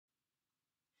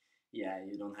Yeah,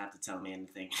 you don't have to tell me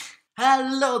anything.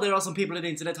 Hello there, awesome people on the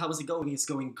internet. How is it going? It's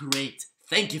going great.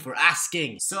 Thank you for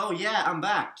asking. So yeah, I'm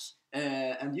back.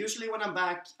 And usually when I'm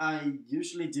back, I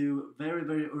usually do very,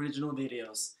 very original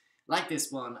videos. Like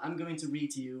this one. I'm going to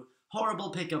read to you horrible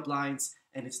pickup lines,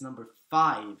 and it's number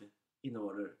 5 in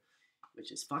order,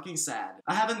 which is fucking sad.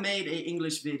 I haven't made a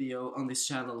English video on this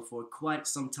channel for quite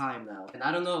some time now, and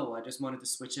I don't know, I just wanted to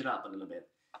switch it up a little bit.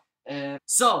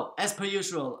 So, as per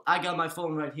usual, I got my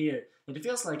phone right here, and it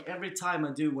feels like every time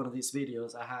I do one of these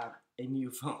videos, I have a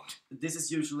new phone. This is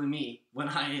usually me when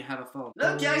I have a phone.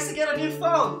 Look guys, I got a new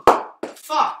phone!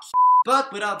 Fuck!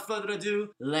 But without further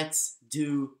ado, let's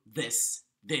do this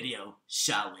video,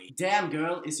 shall we? Damn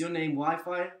girl, is your name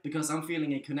Wi-Fi? Because I'm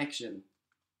feeling a connection.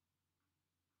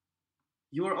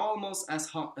 You are almost as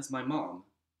hot as my mom.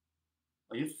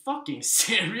 Are you fucking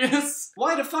serious?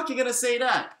 Why the fuck are you gonna say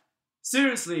that?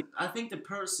 Seriously, I think the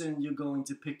person you're going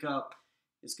to pick up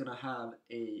is gonna have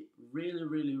a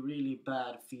really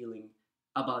bad feeling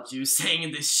about you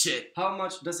saying this shit. How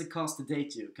much does it cost to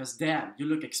date you? Cause damn, you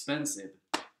look expensive.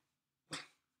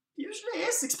 Usually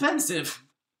it's expensive.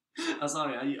 I'm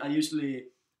sorry, I usually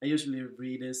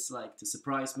read this like to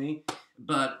surprise me,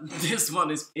 but this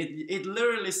one is, it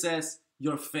literally says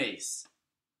your face.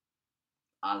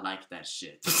 I like that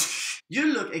shit.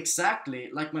 You look exactly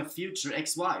like my future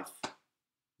ex-wife.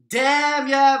 Damn,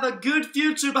 you have a good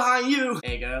future behind you.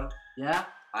 Hey girl, yeah?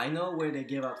 I know where they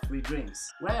give out free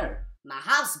drinks. Where? My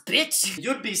house, bitch!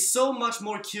 You'd be so much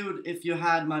more cute if you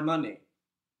had my money.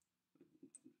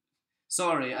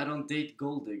 Sorry, I don't date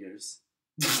gold diggers.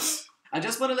 I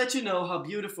just want to let you know how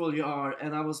beautiful you are,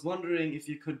 and I was wondering if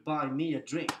you could buy me a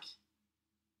drink.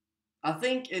 I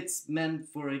think it's meant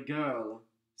for a girl.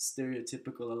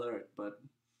 Stereotypical alert, but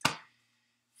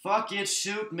fuck it,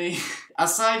 shoot me.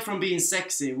 Aside from being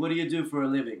sexy, what do you do for a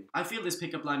living? I feel this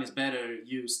pickup line is better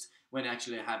used when I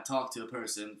actually have talked to a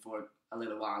person for a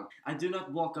little while. I do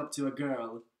not walk up to a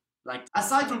girl like,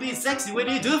 aside from being sexy, what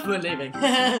do you do for a living?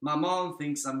 My mom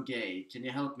thinks I'm gay. Can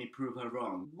you help me prove her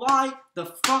wrong? Why the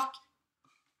fuck?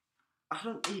 I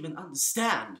don't even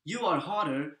understand. You are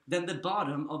hotter than the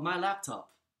bottom of my laptop.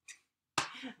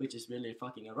 Which is really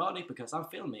fucking ironic because I'm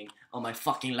filming on my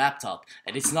fucking laptop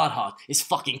and it's not hot, it's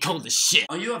fucking cold as shit.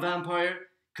 Are you a vampire?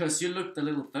 Cause you looked a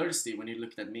little thirsty when you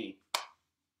looked at me.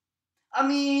 I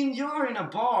mean, you're in a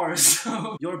bar,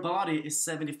 so your body is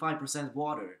 75%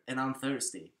 water and I'm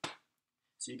thirsty.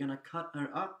 So you're gonna cut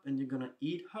her up and you're gonna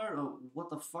eat her, or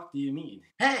what the fuck do you mean?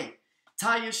 Hey!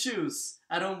 Tie your shoes.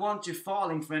 I don't want you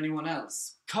falling for anyone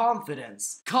else.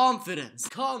 Confidence. Confidence.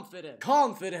 Confidence.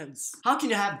 Confidence. How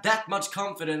can you have that much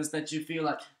confidence that you feel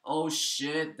like, oh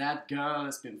shit, that girl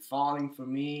has been falling for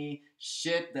me.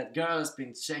 Shit, that girl has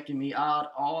been checking me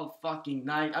out all fucking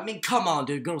night. I mean, come on,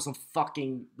 dude. Girl, some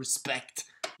fucking respect.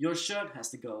 Your shirt has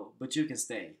to go, but you can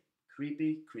stay.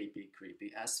 Creepy, creepy,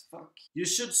 creepy as fuck. You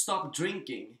should stop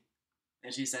drinking.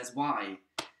 And she says, why?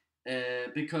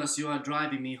 Because you are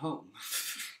driving me home.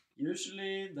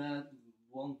 Usually that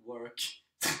won't work.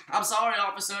 I'm sorry,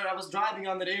 officer, I was driving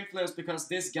under the influence because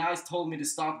this guy's told me to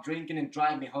stop drinking and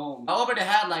drive me home. I already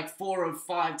had like 4 or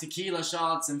 5 tequila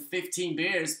shots and 15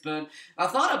 beers, but I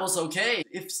thought I was okay.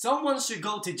 If someone should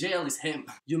go to jail, it's him.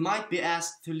 You might be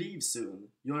asked to leave soon.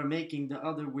 You are making the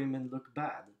other women look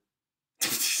bad.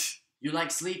 You like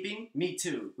sleeping? Me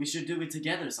too. We should do it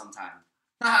together sometime.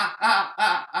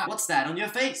 What's that on your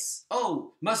face?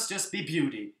 Oh, must just be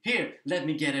beauty. Here, let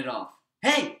me get it off.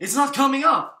 Hey, it's not coming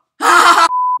off!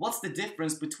 What's the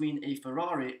difference between a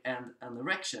Ferrari and an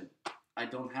erection? I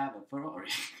don't have a Ferrari.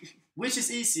 Which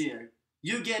is easier?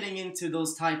 You getting into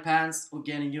those tight pants or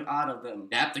getting you out of them?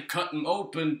 You have to cut them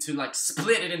open to like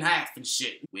split it in half and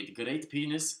shit. With great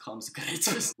penis comes great...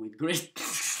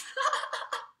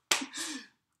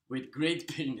 With great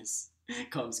penis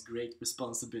comes great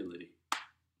responsibility.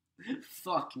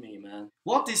 Fuck me, man.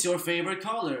 What is your favorite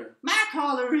color? My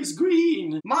color is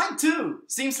green. Mine too.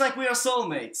 Seems like we are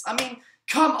soulmates. I mean,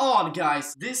 come on,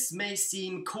 guys. This may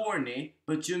seem corny,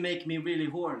 but you make me really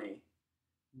horny.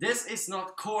 This is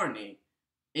not corny.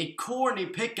 A corny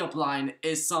pickup line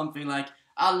is something like,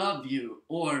 I love you,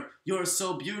 or you're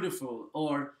so beautiful,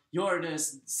 or you're the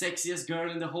sexiest girl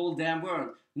in the whole damn world.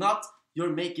 Not, you're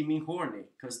making me horny.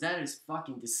 Cause that is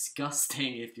fucking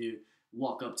disgusting if you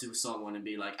walk up to someone and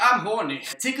be like, I'm horny.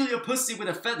 Tickle your pussy with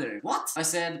a feather. What? I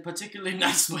said particularly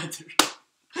nice weather.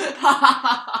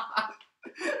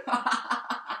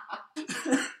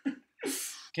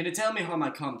 Can you tell me how my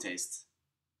cum tastes?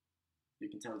 You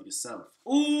can tell it yourself.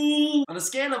 Ooh! On a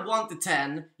scale of 1 to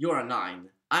 10, you're a 9.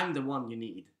 I'm the one you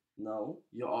need. No,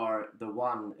 you are the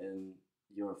one in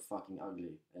you're fucking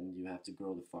ugly and you have to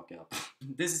grow the fuck up.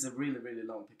 This is a really, really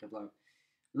long pickup line.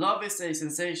 Love is a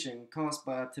sensation caused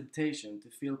by a temptation to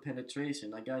feel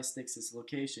penetration. A guy sticks his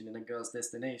location in a girl's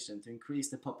destination to increase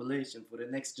the population for the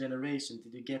next generation.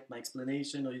 Did you get my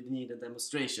explanation or you need a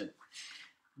demonstration?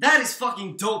 That is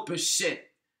fucking dope as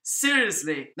shit.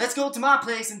 Seriously. Let's go to my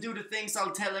place and do the things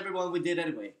I'll tell everyone we did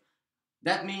anyway.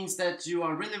 That means that you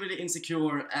are really, really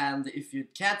insecure, and if you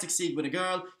can't succeed with a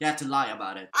girl, you have to lie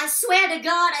about it. I swear to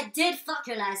God, I did fuck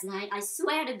her last night. I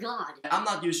swear to God. I'm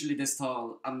not usually this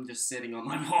tall. I'm just sitting on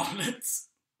my wallet.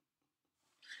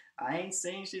 I ain't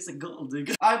saying she's a gold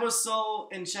digger. I was so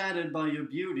enchanted by your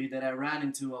beauty that I ran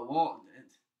into a wall.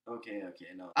 Okay,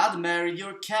 no. I'd marry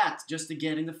your cat just to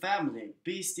get in the family.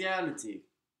 Bestiality.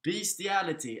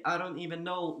 Bestiality. I don't even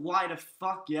know why the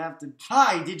fuck you have to...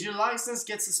 Hi, did your license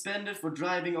get suspended for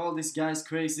driving all these guys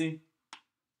crazy?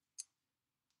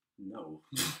 No.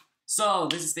 So,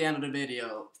 this is the end of the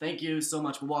video. Thank you so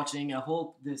much for watching. I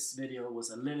hope this video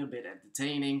was a little bit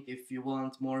entertaining. If you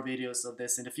want more videos of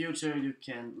this in the future, you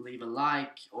can leave a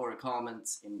like or a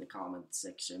comment in the comment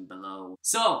section below.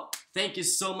 So, thank you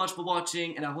so much for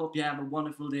watching, and I hope you have a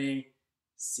wonderful day.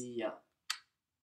 See ya.